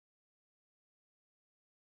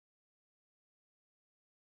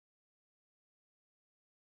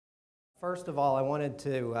First of all, I wanted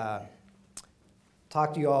to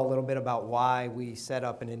talk to you all a little bit about why we set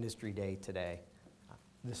up an industry day today.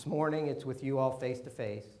 This morning, it's with you all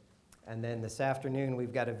face-to-face, and then this afternoon,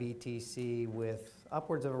 we've got a VTC with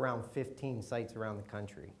upwards of around 15 sites around the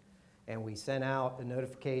country. And we sent out a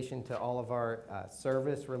notification to all of our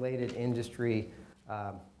service-related industry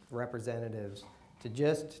representatives to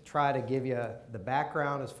just try to give you the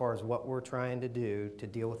background as far as what we're trying to do to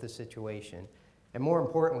deal with the situation, and more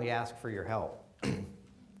importantly, ask for your help.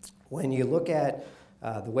 When you look at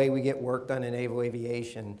the way we get work done in naval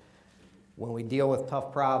aviation, when we deal with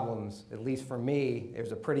tough problems, at least for me,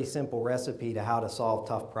 there's a pretty simple recipe to how to solve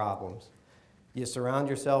tough problems. You surround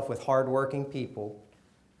yourself with hardworking people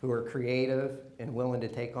who are creative and willing to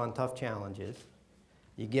take on tough challenges.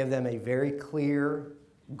 You give them a very clear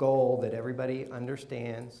goal that everybody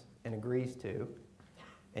understands and agrees to,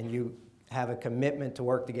 and you have a commitment to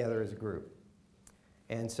work together as a group.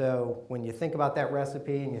 And so when you think about that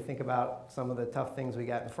recipe and you think about some of the tough things we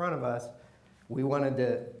got in front of us, we wanted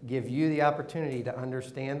to give you the opportunity to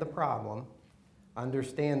understand the problem,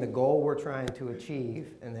 understand the goal we're trying to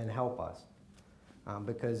achieve, and then help us.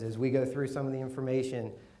 Because as we go through some of the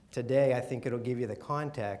information today, I think it'll give you the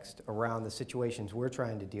context around the situations we're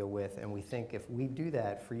trying to deal with, and we think if we do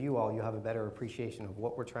that for you all, you'll have a better appreciation of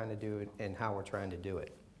what we're trying to do and how we're trying to do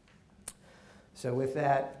it. So with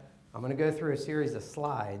that, I'm going to go through a series of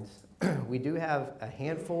slides. We do have a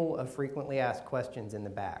handful of frequently asked questions in the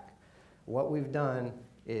back. What we've done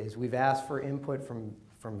is we've asked for input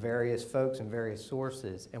from various folks and various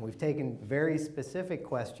sources, and we've taken very specific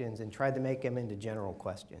questions and tried to make them into general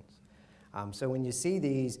questions. So when you see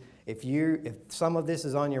these, if some of this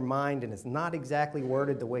is on your mind and it's not exactly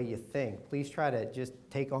worded the way you think, please try to just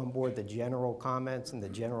take on board the general comments and the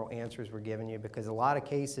general answers we're giving you, because a lot of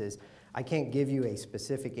cases, I can't give you a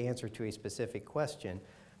specific answer to a specific question,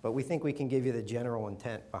 but we think we can give you the general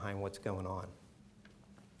intent behind what's going on.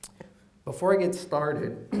 Before I get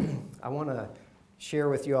started, I want to share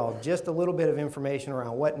with you all just a little bit of information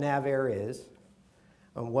around what NAVAIR is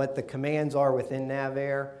and what the commands are within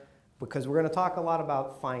NAVAIR, because we're going to talk a lot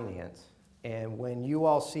about finance. And when you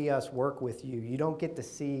all see us work with you, you don't get to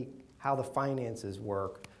see how the finances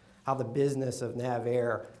work, how the business of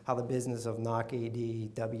NAVAIR, how the business of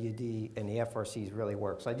NOC-AD, WD, and the FRCs really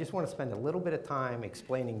work. So I just want to spend a little bit of time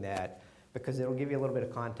explaining that, because it'll give you a little bit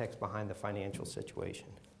of context behind the financial situation.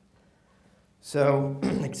 So,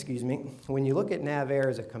 excuse me, when you look at NAVAIR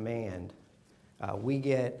as a command, we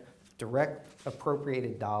get direct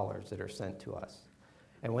appropriated dollars that are sent to us.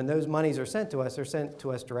 And when those monies are sent to us, they're sent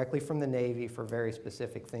to us directly from the Navy for very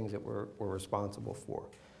specific things that we're responsible for.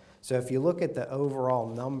 So if you look at the overall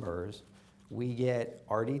numbers, we get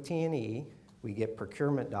RDT&E, we get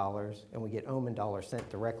procurement dollars, and we get OMAN dollars sent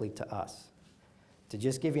directly to us. To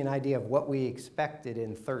just give you an idea of what we expected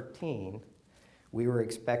in 2013, we were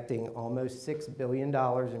expecting almost $6 billion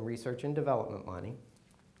in research and development money.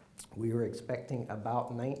 We were expecting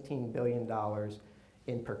about $19 billion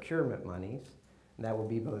in procurement monies. And that would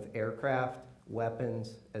be both aircraft,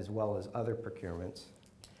 weapons, as well as other procurements.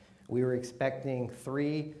 We were expecting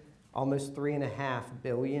almost $3.5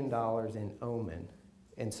 billion in OMAN.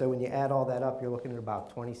 And so when you add all that up, you're looking at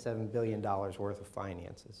about $27 billion worth of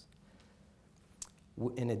finances.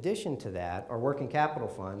 In addition to that, our working capital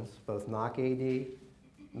funds, both NOC-AD,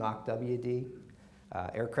 NOC-WD,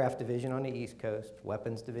 Aircraft Division on the East Coast,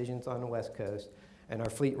 Weapons Divisions on the West Coast, and our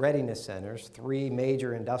Fleet Readiness Centers, 3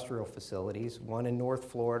 major industrial facilities, one in North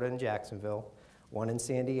Florida in Jacksonville, one in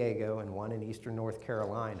San Diego, and one in Eastern North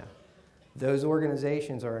Carolina. Those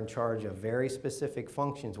organizations are in charge of very specific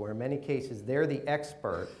functions where in many cases they're the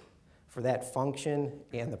expert for that function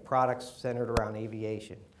and the products centered around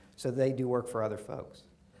aviation. So they do work for other folks.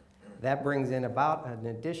 That brings in about an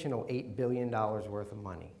additional $8 billion worth of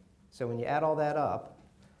money. So when you add all that up,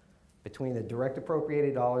 between the direct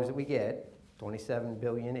appropriated dollars that we get, 27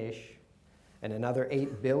 billion-ish, and another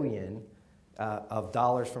 8 billion of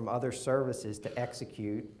dollars from other services to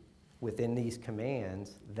execute within these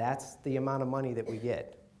commands, that's the amount of money that we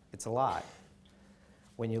get. It's a lot.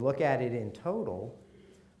 When you look at it in total,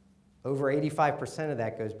 over 85% of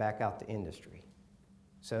that goes back out to industry.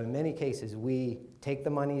 So in many cases, we take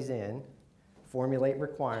the monies in, formulate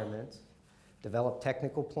requirements, develop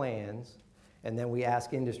technical plans, and then we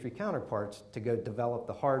ask industry counterparts to go develop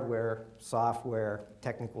the hardware, software,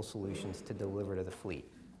 technical solutions to deliver to the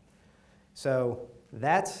fleet. So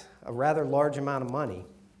that's a rather large amount of money,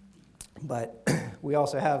 but we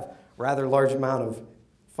also have a rather large amount of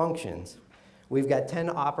functions. We've got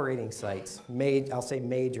 10 operating sites, I'll say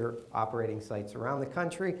major operating sites around the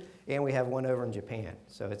country, and we have one over in Japan.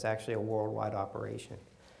 So it's actually a worldwide operation.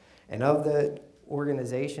 And of the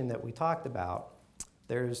organization that we talked about,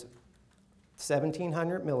 there's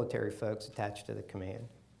 1,700 military folks attached to the command.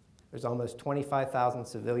 There's almost 25,000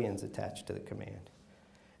 civilians attached to the command.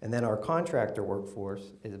 And then our contractor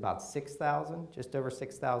workforce is about 6,000, just over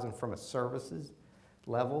 6,000 from a services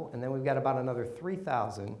level. And then we've got about another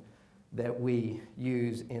 3,000 that we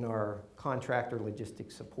use in our contractor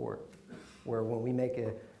logistics support, where when we make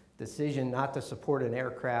a decision not to support an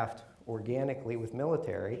aircraft organically with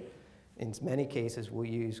military, in many cases we'll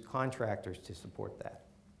use contractors to support that.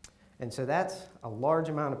 And so that's a large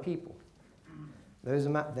amount of people.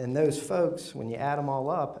 Those folks, when you add them all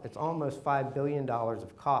up, it's almost $5 billion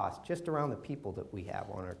of cost just around the people that we have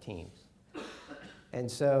on our teams.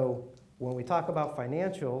 And so when we talk about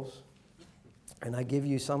financials, and I give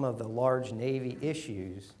you some of the large Navy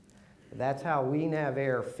issues, that's how we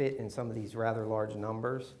NAVAIR fit in some of these rather large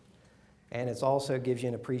numbers. And it also gives you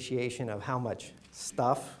an appreciation of how much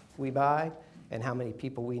stuff we buy and how many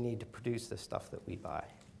people we need to produce the stuff that we buy.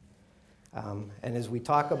 And as we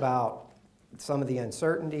talk about some of the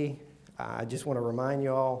uncertainty, I just want to remind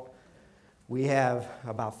you all, we have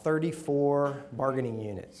about 34 bargaining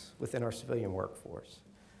units within our civilian workforce.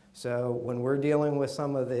 So when we're dealing with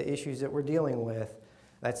some of the issues that we're dealing with,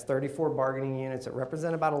 that's 34 bargaining units that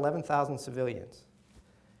represent about 11,000 civilians.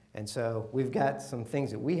 And so we've got some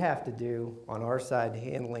things that we have to do on our side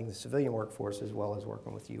handling the civilian workforce as well as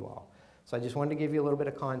working with you all. So I just wanted to give you a little bit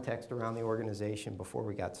of context around the organization before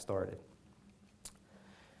we got started.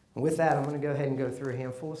 And with that, I'm going to go ahead and go through a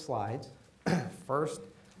handful of slides. First,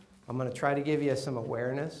 I'm going to try to give you some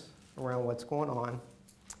awareness around what's going on,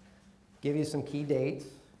 give you some key dates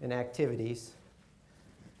and activities,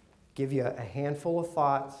 give you a handful of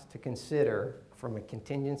thoughts to consider from a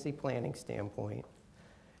contingency planning standpoint,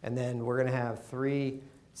 and then we're going to have 3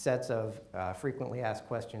 sets of frequently asked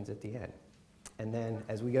questions at the end. And then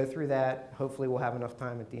as we go through that, hopefully we'll have enough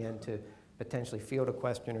time at the end to potentially field a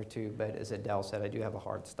question or two, but as Adele said, I do have a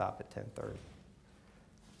hard stop at 10:30.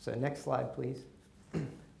 So next slide, please.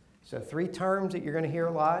 So 3 terms that you're going to hear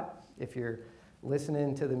a lot if you're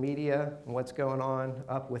listening to the media and what's going on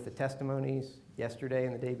up with the testimonies yesterday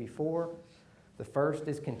and the day before. The first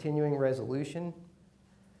is continuing resolution.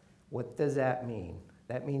 What does that mean?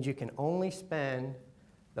 That means you can only spend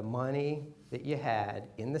the money that you had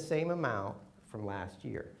in the same amount from last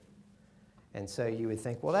year. And so you would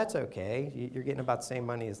think, well, that's okay. You're getting about the same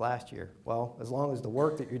money as last year. Well, as long as the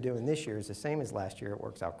work that you're doing this year is the same as last year, it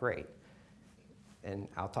works out great. And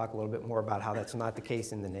I'll talk a little bit more about how that's not the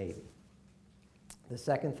case in the Navy. The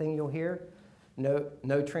second thing you'll hear,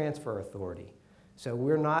 no transfer authority. So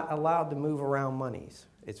we're not allowed to move around monies.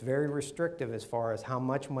 It's very restrictive as far as how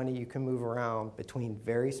much money you can move around between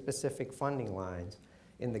very specific funding lines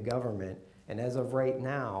in the government. And as of right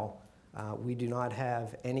now, we do not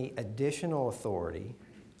have any additional authority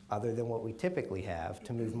other than what we typically have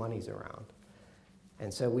to move monies around.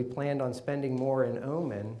 And so we planned on spending more in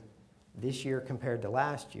OMEN this year compared to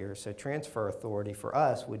last year. So transfer authority for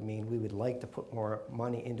us would mean we would like to put more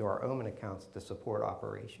money into our OMEN accounts to support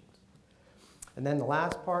operations. And then the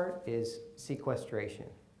last part is sequestration.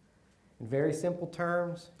 In very simple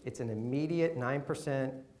terms, it's an immediate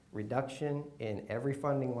 9% reduction in every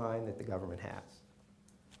funding line that the government has.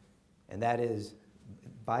 And that is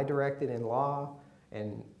bi-directed in law,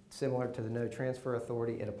 and similar to the no transfer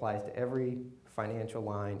authority, it applies to every financial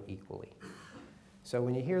line equally. So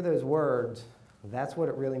when you hear those words, that's what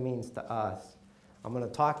it really means to us. I'm going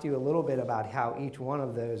to talk to you a little bit about how each one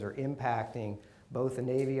of those are impacting both the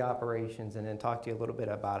Navy operations, and then talk to you a little bit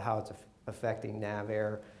about how it's affecting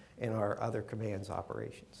NAVAIR and our other commands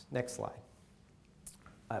operations. Next slide.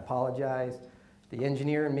 I apologize. The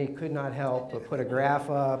engineer in me could not help but put a graph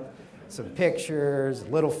up, some pictures,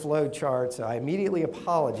 little flow charts. So I immediately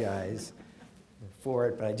apologize for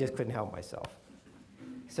it, but I just couldn't help myself.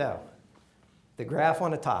 So the graph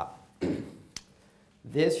on the top.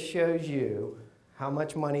 This shows you how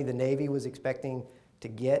much money the Navy was expecting to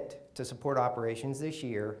get to support operations this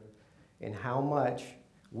year and how much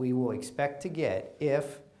we will expect to get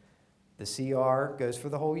if the CR goes for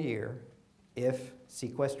the whole year, if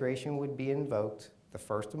sequestration would be invoked the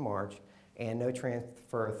 1st of March, and no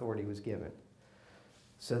transfer authority was given.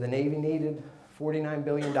 So the Navy needed $49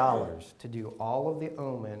 billion to do all of the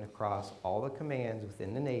OMEN across all the commands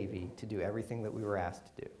within the Navy to do everything that we were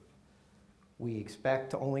asked to do. We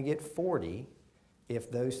expect to only get 40 if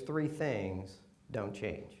those 3 things don't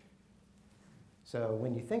change. So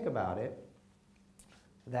when you think about it,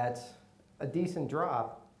 that's a decent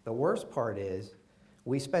drop. The worst part is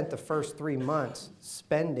we spent the first 3 months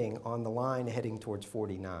spending on the line heading towards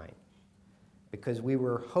 49 because we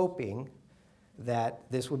were hoping that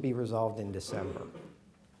this would be resolved in December.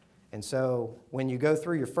 And so when you go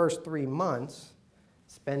through your first 3 months,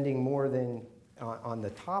 spending more than on the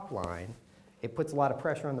top line, it puts a lot of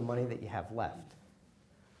pressure on the money that you have left.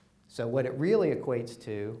 So what it really equates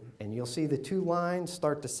to, and you'll see the two lines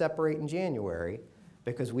start to separate in January,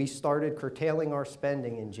 because we started curtailing our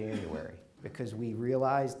spending in January, because we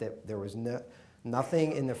realized that there was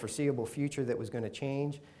nothing in the foreseeable future that was going to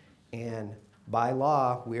change, and by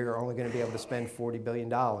law, we're only going to be able to spend $40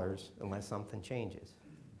 billion unless something changes.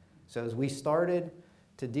 So as we started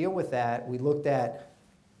to deal with that, we looked at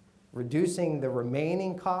reducing the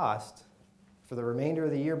remaining cost for the remainder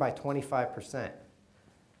of the year by 25%.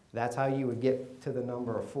 That's how you would get to the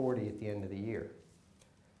number of 40 at the end of the year.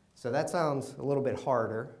 So that sounds a little bit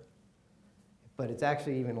harder, but it's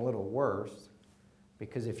actually even a little worse,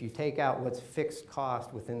 because if you take out what's fixed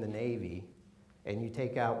cost within the Navy and you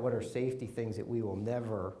take out what are safety things that we will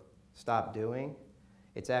never stop doing,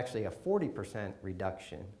 it's actually a 40%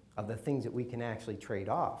 reduction of the things that we can actually trade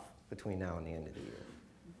off between now and the end of the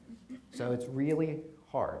year. So it's really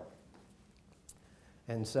hard.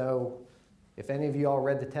 And so if any of you all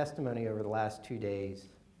read the testimony over the last 2 days,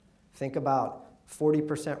 think about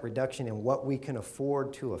 40% reduction in what we can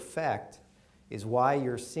afford to affect is why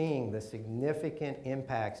you're seeing the significant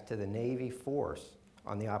impacts to the Navy force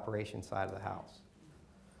on the operations side of the house.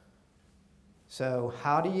 So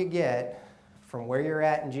how do you get from where you're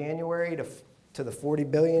at in January to the $40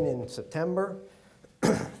 billion in September?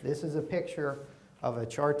 This is a picture of a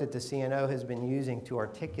chart that the CNO has been using to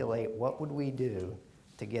articulate what would we do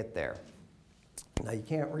to get there. Now you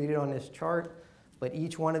can't read it on this chart, but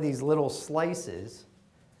each one of these little slices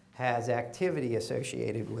has activity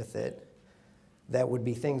associated with it that would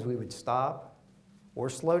be things we would stop or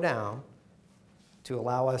slow down to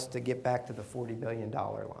allow us to get back to the $40 billion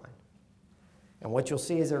line. And what you'll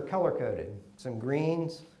see is they're color-coded. Some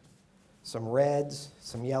greens, some reds,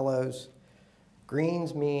 some yellows.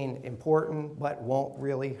 Greens mean important but won't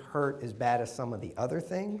really hurt as bad as some of the other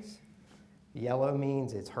things. Yellow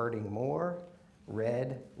means it's hurting more.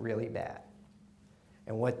 Red, really bad.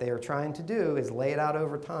 And what they are trying to do is lay it out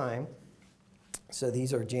over time. So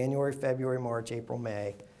these are January, February, March, April,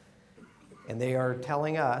 May. And they are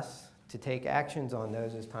telling us to take actions on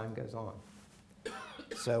those as time goes on.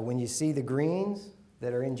 So when you see the greens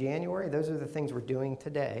that are in January, those are the things we're doing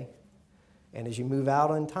today. And as you move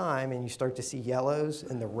out on time and you start to see yellows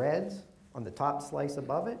and the reds on the top slice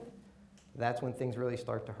above it, that's when things really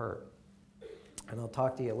start to hurt. And I'll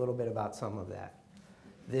talk to you a little bit about some of that.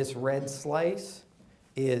 This red slice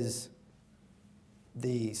is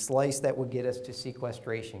the slice that would get us to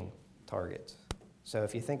sequestration targets. So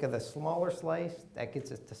if you think of the smaller slice, that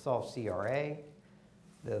gets us to solve CRA.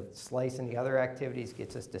 The slice in the other activities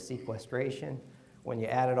gets us to sequestration. When you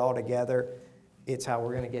add it all together, it's how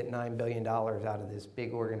we're going to get $9 billion out of this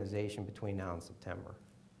big organization between now and September.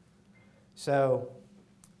 So,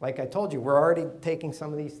 like I told you, we're already taking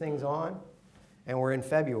some of these things on, and we're in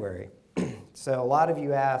February. So a lot of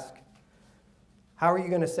you ask, how are you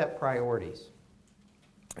going to set priorities?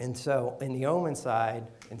 And so in the OMAN side,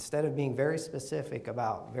 instead of being very specific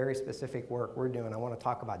about very specific work we're doing, I want to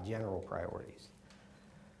talk about general priorities.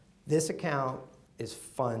 This account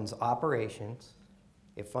funds operations,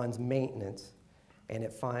 it funds maintenance, and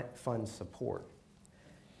it funds support.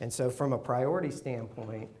 And so from a priority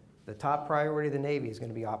standpoint, the top priority of the Navy is going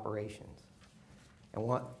to be operations. And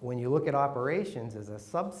when you look at operations as a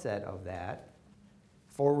subset of that,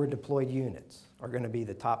 forward deployed units are going to be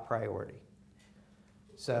the top priority.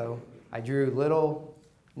 So I drew little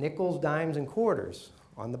nickels, dimes, and quarters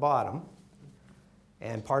on the bottom.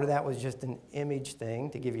 And part of that was just an image thing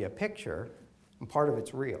to give you a picture, and part of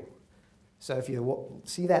it's real. So if you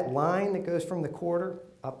see that line that goes from the quarter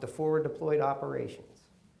up to forward deployed operations,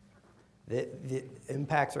 the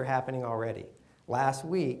impacts are happening already. Last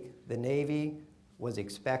week, the Navy was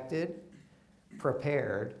expected,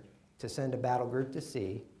 prepared to send a battle group to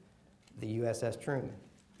sea, the USS Truman,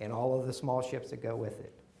 and all of the small ships that go with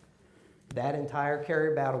it. That entire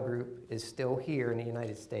carrier battle group is still here in the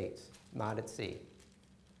United States, not at sea.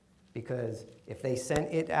 Because if they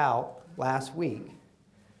sent it out last week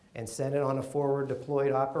and sent it on a forward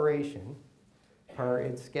deployed operation per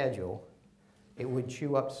its schedule, it would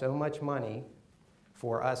chew up so much money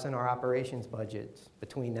for us and our operations budgets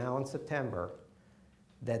between now and September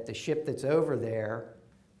that the ship that's over there,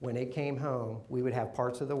 when it came home, we would have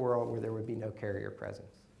parts of the world where there would be no carrier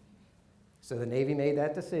presence. So the Navy made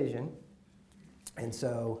that decision, and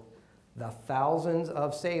so the thousands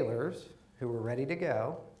of sailors who were ready to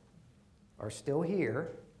go are still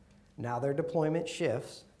here. Now their deployment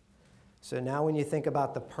shifts So now when you think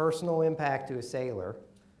about the personal impact to a sailor,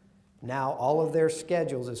 now all of their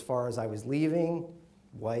schedules as far as I was leaving,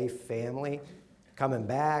 wife, family, coming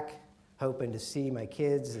back, hoping to see my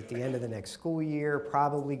kids at the end of the next school year,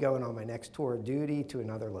 probably going on my next tour of duty to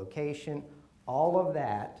another location, all of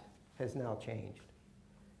that has now changed.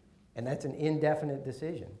 And that's an indefinite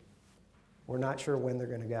decision. We're not sure when they're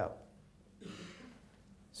going to go.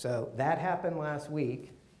 So that happened last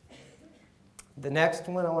week. The next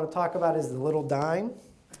one I want to talk about is the little dime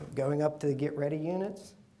going up to the get ready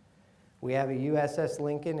units. We have a USS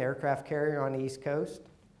Lincoln aircraft carrier on the East Coast.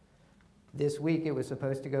 This week it was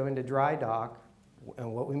supposed to go into dry dock.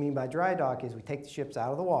 And what we mean by dry dock is we take the ships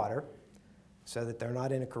out of the water so that they're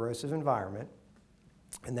not in a corrosive environment.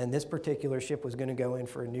 And then this particular ship was going to go in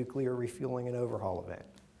for a nuclear refueling and overhaul event.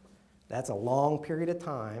 That's a long period of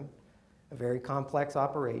time, a very complex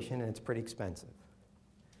operation, and it's pretty expensive.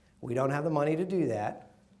 We don't have the money to do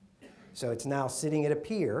that, so it's now sitting at a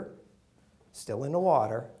pier, still in the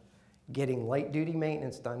water, getting light-duty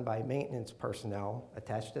maintenance done by maintenance personnel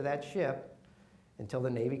attached to that ship until the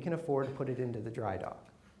Navy can afford to put it into the dry dock.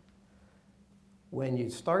 When you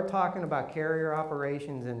start talking about carrier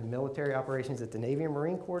operations and military operations that the Navy and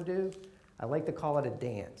Marine Corps do, I like to call it a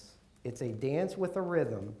dance. It's a dance with a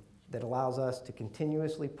rhythm that allows us to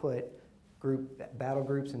continuously put battle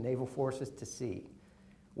groups and naval forces to sea.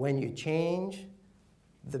 When you change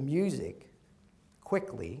the music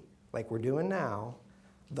quickly, like we're doing now,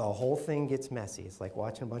 the whole thing gets messy. It's like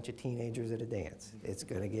watching a bunch of teenagers at a dance. It's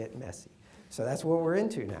going to get messy. So that's what we're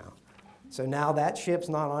into now. So now that ship's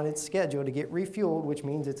not on its schedule to get refueled, which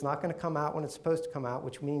means it's not going to come out when it's supposed to come out,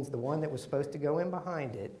 which means the one that was supposed to go in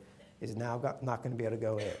behind it is now not going to be able to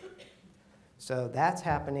go in. So that's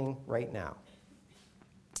happening right now.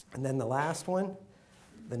 And then the last one,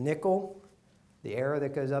 the nickel, the arrow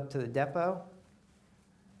that goes up to the depot.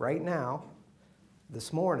 Right now,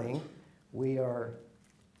 this morning, we are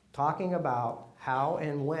talking about how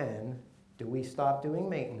and when do we stop doing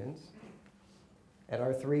maintenance at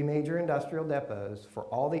our 3 major industrial depots for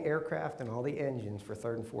all the aircraft and all the engines for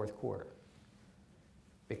third and fourth quarter.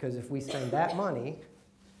 Because if we spend that money,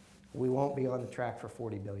 we won't be on the track for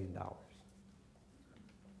 $40 billion.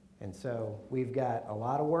 And so we've got a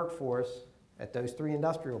lot of workforce at those 3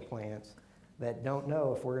 industrial plants that don't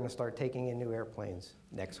know if we're going to start taking in new airplanes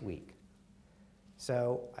next week.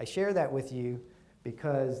 So I share that with you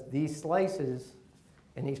because these slices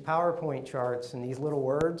and these PowerPoint charts and these little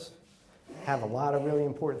words have a lot of really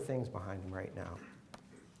important things behind them right now.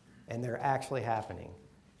 And they're actually happening.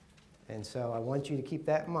 And so I want you to keep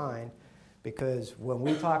that in mind because when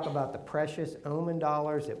we talk about the precious OMEN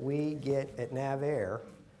dollars that we get at NAVAIR,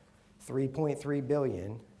 $3.3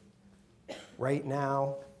 billion, right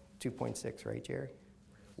now, 2.6, right, Jerry?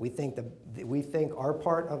 We think our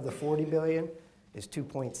part of the 40 billion is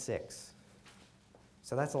 2.6.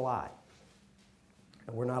 So that's a lot.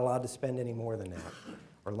 And we're not allowed to spend any more than that,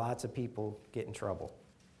 or lots of people get in trouble.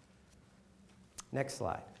 Next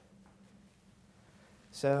slide.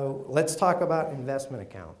 So let's talk about investment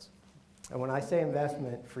accounts. And when I say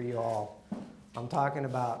investment for you all, I'm talking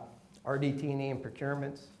about RDT&E and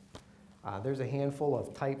procurements. There's a handful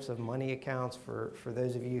of types of money accounts for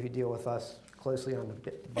those of you who deal with us closely on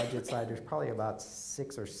the budget side. There's probably about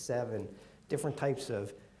 6 or 7 different types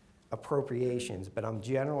of appropriations, but I'm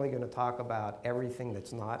generally going to talk about everything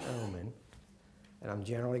that's not OMEN, and I'm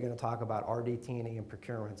generally going to talk about RDT&E and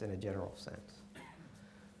procurements in a general sense.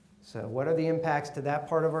 So what are the impacts to that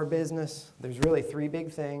part of our business? There's really 3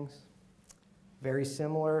 big things. Very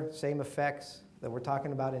similar, same effects that we're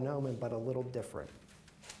talking about in OMEN, but a little different.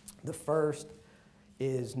 The first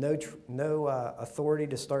is no authority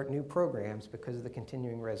to start new programs because of the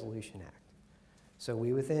Continuing Resolution Act. So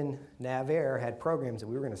we within NAVAIR had programs that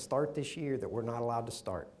we were going to start this year that we're not allowed to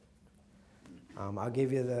start. I'll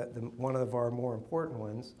give you one of our more important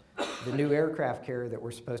ones. The new aircraft carrier that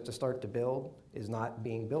we're supposed to start to build is not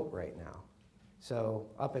being built right now. So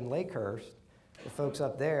up in Lakehurst, the folks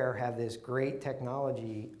up there have this great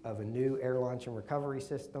technology of a new air launch and recovery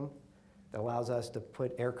system that allows us to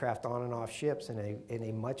put aircraft on and off ships in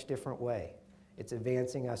a much different way. It's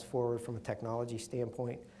advancing us forward from a technology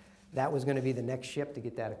standpoint. That was going to be the next ship to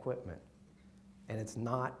get that equipment. And it's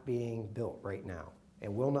not being built right now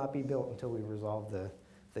and will not be built until we resolve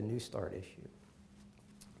the new start issue.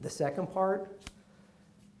 The second part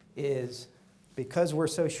is because we're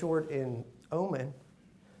so short in OMEN,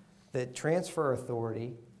 the transfer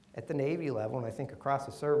authority at the Navy level, and I think across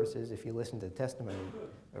the services, if you listen to the testimony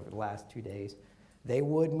over the last 2 days, they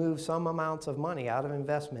would move some amounts of money out of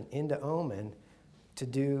investment into OMEN to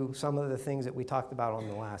do some of the things that we talked about on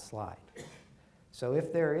the last slide. So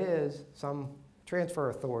if there is some transfer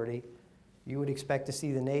authority, you would expect to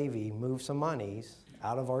see the Navy move some monies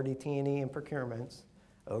out of RDT&E and procurements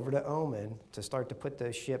over to Omen to start to put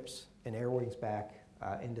those ships and air wings back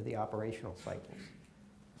into the operational cycles.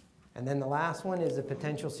 And then the last one is the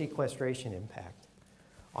potential sequestration impact.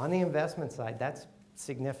 On the investment side, that's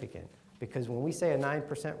significant because when we say a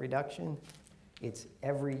 9% reduction, it's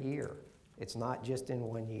every year. It's not just in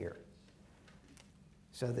 1 year.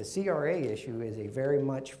 So the CRA issue is a very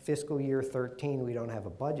much fiscal year 13, we don't have a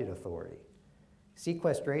budget authority.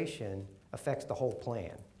 Sequestration affects the whole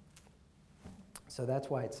plan. So that's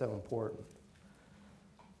why it's so important.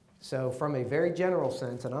 So from a very general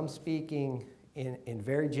sense, and I'm speaking in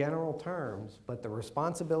very general terms, but the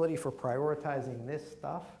responsibility for prioritizing this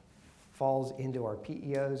stuff falls into our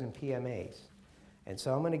PEOs and PMAs. And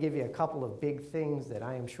so I'm going to give you a couple of big things that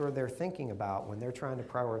I am sure they're thinking about when they're trying to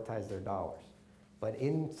prioritize their dollars. But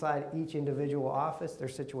inside each individual office, their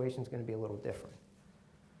situation is going to be a little different.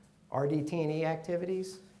 RDT&E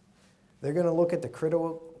activities, they're going to look at the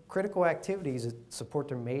critical activities that support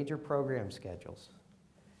their major program schedules.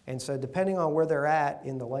 And so depending on where they're at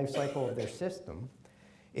in the life cycle of their system,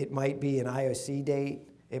 it might be an IOC date,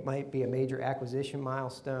 it might be a major acquisition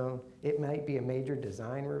milestone, it might be a major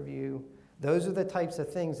design review. Those are the types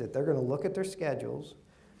of things that they're going to look at their schedules,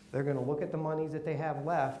 they're going to look at the monies that they have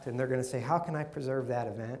left, and they're going to say, how can I preserve that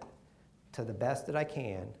event to the best that I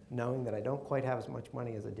can, knowing that I don't quite have as much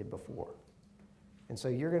money as I did before. And so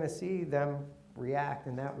you're going to see them react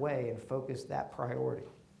in that way and focus that priority.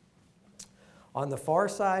 On the far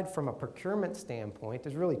side, from a procurement standpoint,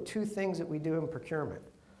 there's really two things that we do in procurement.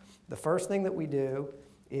 The first thing that we do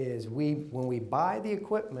is when we buy the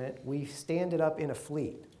equipment, we stand it up in a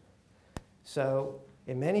fleet. So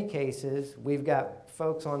in many cases, we've got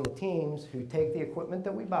folks on the teams who take the equipment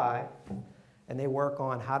that we buy and they work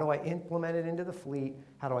on how do I implement it into the fleet,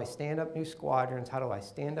 how do I stand up new squadrons, how do I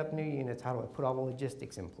stand up new units, how do I put all the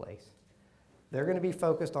logistics in place. They're going to be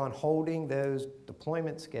focused on holding those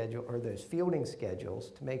deployment schedule or those fielding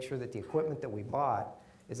schedules to make sure that the equipment that we bought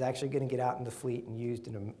is actually going to get out in the fleet and used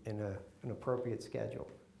in an appropriate schedule.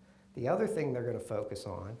 The other thing they're going to focus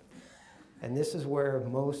on, and this is where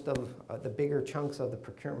most of the bigger chunks of the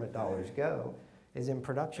procurement dollars go, is in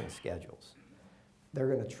production schedules. They're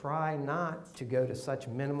going to try not to go to such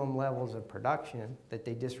minimum levels of production that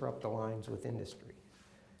they disrupt the lines with industry.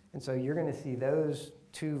 And so you're going to see those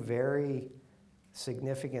two very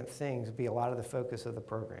significant things be a lot of the focus of the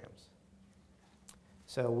programs.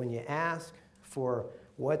 So when you ask for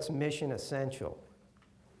what's mission essential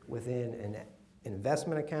within an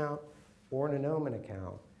investment account or an annulment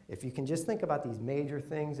account, if you can just think about these major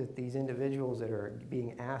things that these individuals that are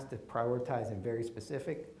being asked to prioritize in very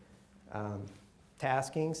specific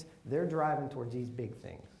taskings, they're driving towards these big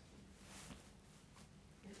things.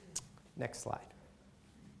 Next slide.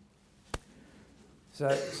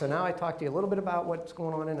 So now I talked to you a little bit about what's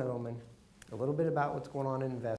going on in Omen, a little bit about what's going on in investment.